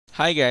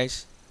Hi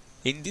guys,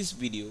 in this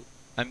video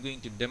I'm going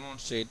to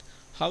demonstrate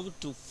how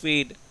to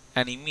fade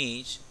an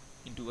image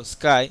into a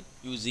sky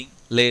using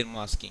layer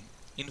masking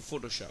in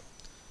Photoshop.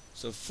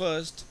 So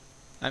first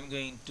I'm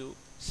going to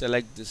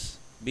select this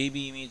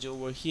baby image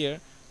over here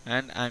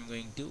and I'm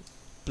going to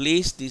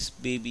place this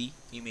baby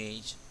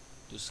image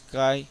to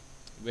sky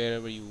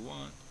wherever you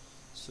want.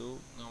 So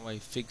now I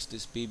fix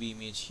this baby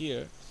image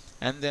here,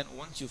 and then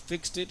once you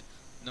fixed it,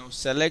 now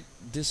select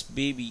this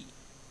baby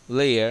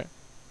layer,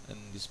 and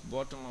this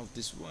bottom of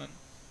this one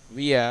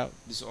we have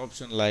this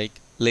option like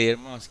layer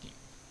masking.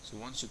 So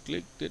once you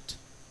click it,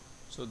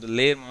 so the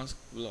layer mask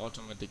will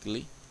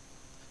automatically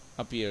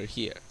appear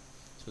here.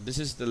 So this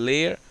is the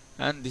layer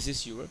and this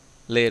is your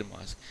layer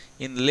mask.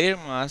 In layer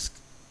mask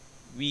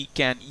we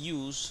can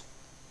use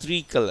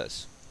three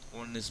colors.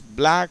 One is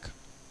black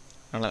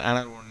and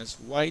another one is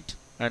white,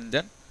 and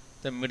then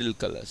the middle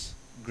colors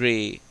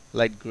gray,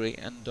 light gray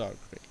and dark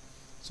gray.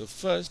 So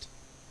first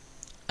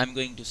I'm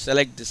going to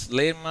select this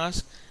layer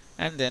mask,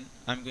 and then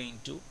I'm going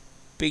to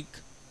pick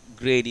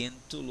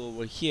gradient tool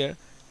over here,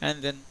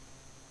 and then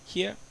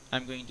here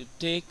I'm going to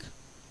take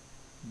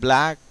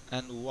black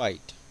and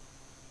white.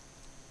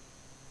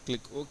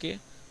 Click OK.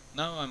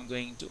 Now I'm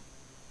going to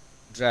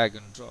drag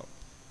and drop.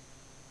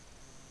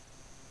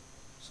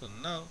 So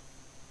now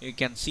you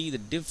can see the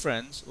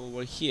difference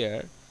over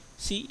here.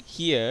 See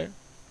here,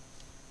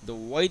 the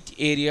white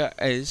area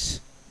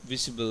is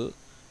visible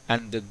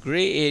and the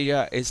gray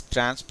area is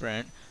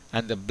transparent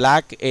and the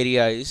black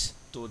area is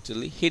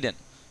totally hidden.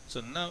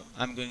 So now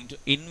I'm going to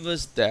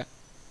inverse the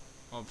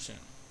option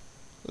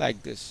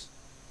like this.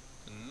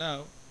 So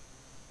now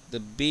the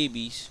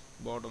baby's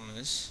bottom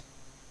is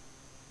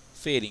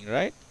fading,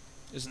 right?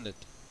 Isn't it?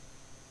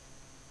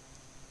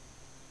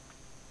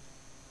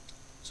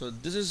 So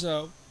this is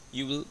how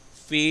you will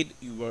fade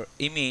your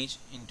image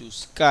into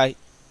sky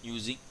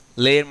using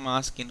layer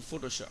mask in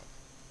Photoshop.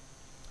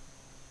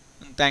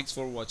 And thanks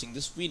for watching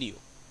this video.